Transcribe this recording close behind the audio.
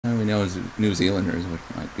knows New Zealanders, which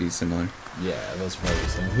might be similar. Yeah, that's probably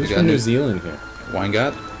similar. Who's from New Zealand here?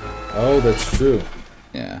 Wyngat. Oh, that's true.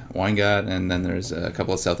 Yeah, Wyngat, and then there's a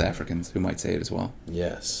couple of South Africans who might say it as well.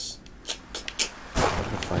 Yes. I'm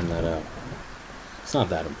gonna find that out. It's not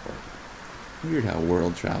that important. Weird how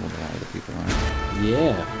world traveled a lot of the people are.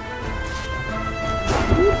 Yeah.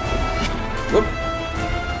 Whoop.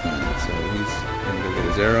 Alright, so he's gonna go get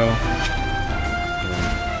his arrow.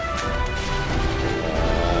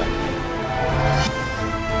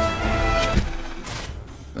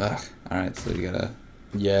 Ugh. Alright, so you gotta...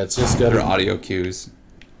 Yeah, it's just got There are audio cues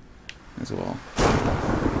as well.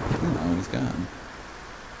 Oh, he's gone.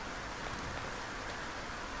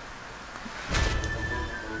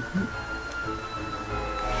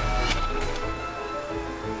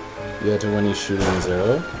 Yeah, to when he's shooting his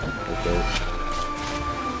arrow.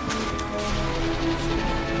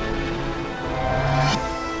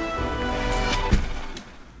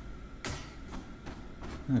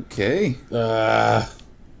 Okay.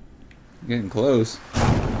 Getting close.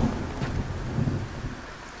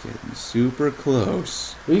 Getting super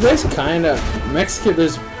close. Well, you guys kind of Mexican.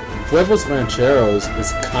 There's Huevos Rancheros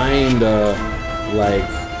is kind of like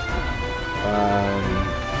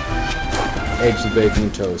eggs with bacon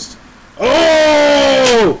and toast.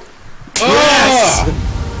 Oh! Yes!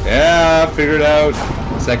 Yeah, figured out.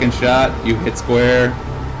 Second shot, you hit square.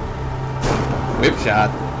 Whip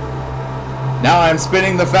shot. Now I'm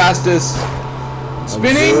spinning the fastest.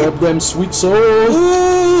 Spinning! Absorb them sweet souls.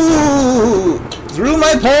 Ooh! Through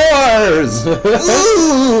my pores!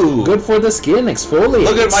 Ooh! Good for the skin, exfoliates.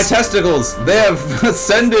 Look at my testicles. They have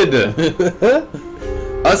ascended.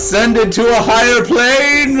 Ascended to a higher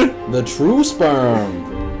plane. The true sperm.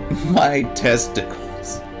 My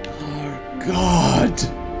testicles are God.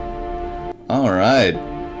 Alright.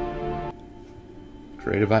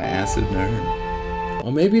 Created by Acid Nerd.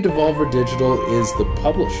 Well, maybe Devolver Digital is the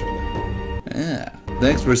publisher. Yeah.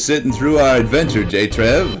 Thanks for sitting through our adventure,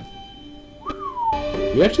 J-Trev.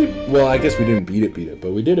 We actually, well, I guess we didn't beat it,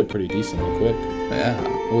 but we did it pretty decently quick. Yeah.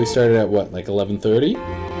 Well, we started at what, like 11:30?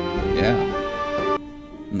 Yeah.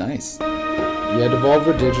 Nice. Yeah,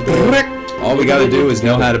 Devolver Digital. All we gotta do is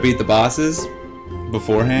know how to beat the bosses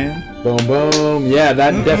beforehand. Boom, boom. Yeah,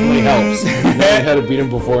 that definitely helps. Knowing how to beat him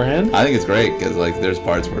beforehand. I think it's great because like there's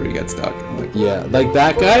parts where we get stuck. And, like, Yeah, like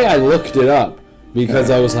that guy, I looked it up because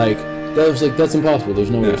I was like, that's impossible. There's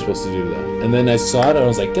no way you're supposed to do that. And then I saw it and I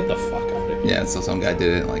was like, get the fuck out of here. yeah. So some guy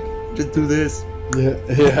did it like just do this.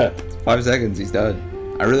 Yeah. 5 seconds, he's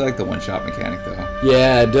done. I really like the one-shot mechanic though.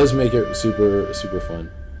 Yeah, it does make it super, super fun.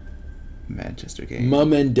 Manchester game.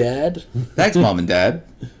 Mom and Dad. Thanks, Mom and Dad.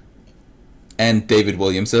 And David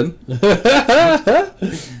Williamson.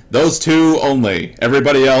 Those two only.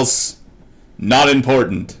 Everybody else, not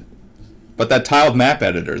important. But that tiled map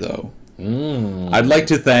editor, though. I'd like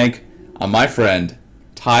to thank my friend,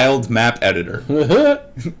 Tiled Map Editor.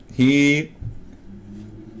 He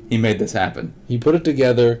made this happen. He put it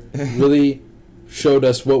together, really showed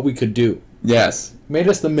us what we could do. Yes. Made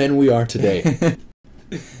us the men we are today.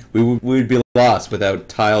 We'd be lost without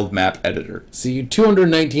Tiled Map Editor. See,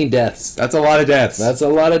 219 deaths. That's a lot of deaths. That's a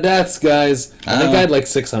lot of deaths, guys. I think I had like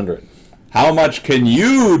 600. How much can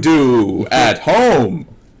you do at home?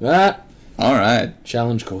 Ah, All right.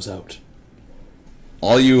 challenge goes out.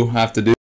 All you have to do